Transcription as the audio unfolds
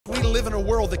live in a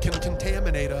world that can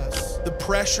contaminate us. The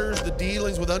pressures, the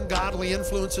dealings with ungodly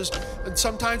influences. And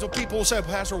sometimes when people will say,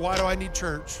 Pastor, why do I need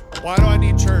church? Why do I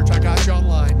need church? I got you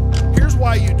online. Here's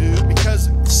why you do. Because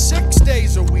 6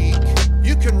 days a week,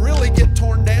 you can really get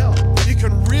torn down